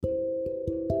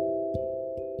Hey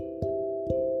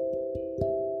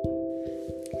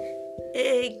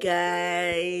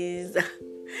guys,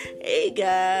 hey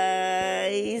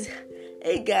guys,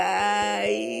 hey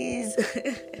guys.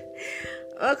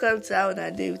 Welcome to How Na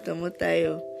Day with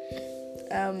Tomotayo.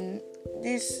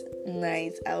 This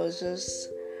night I was just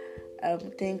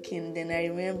thinking. Then I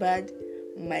remembered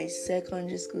my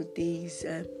secondary school days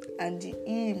and the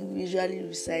hymn we usually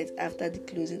recite after the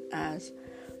closing hours.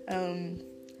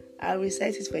 I'll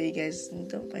recite it for you guys.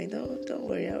 Don't mind, don't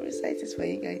worry. I'll recite it for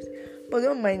you guys. But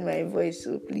don't mind my voice,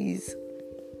 so please.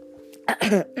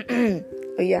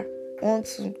 Oh yeah, 1,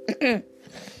 2.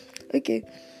 Okay.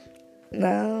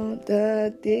 Now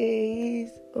the day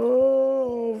is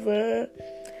over,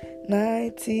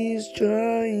 night is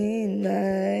drawing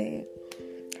nigh.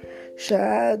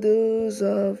 Shadows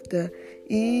of the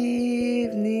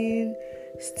evening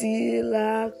still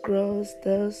across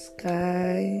the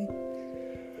sky.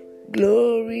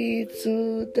 Glory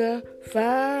to the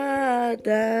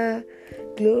Father,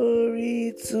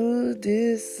 glory to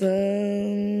the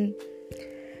Son,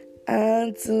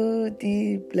 and to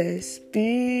the blessed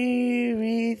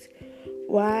Spirit,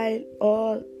 while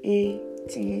all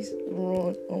ages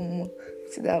run.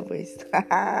 See that voice?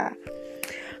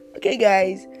 Okay,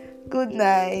 guys. Good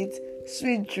night.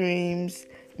 Sweet dreams.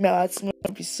 May our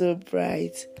tomorrow be so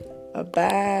bright.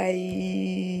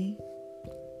 Bye-bye.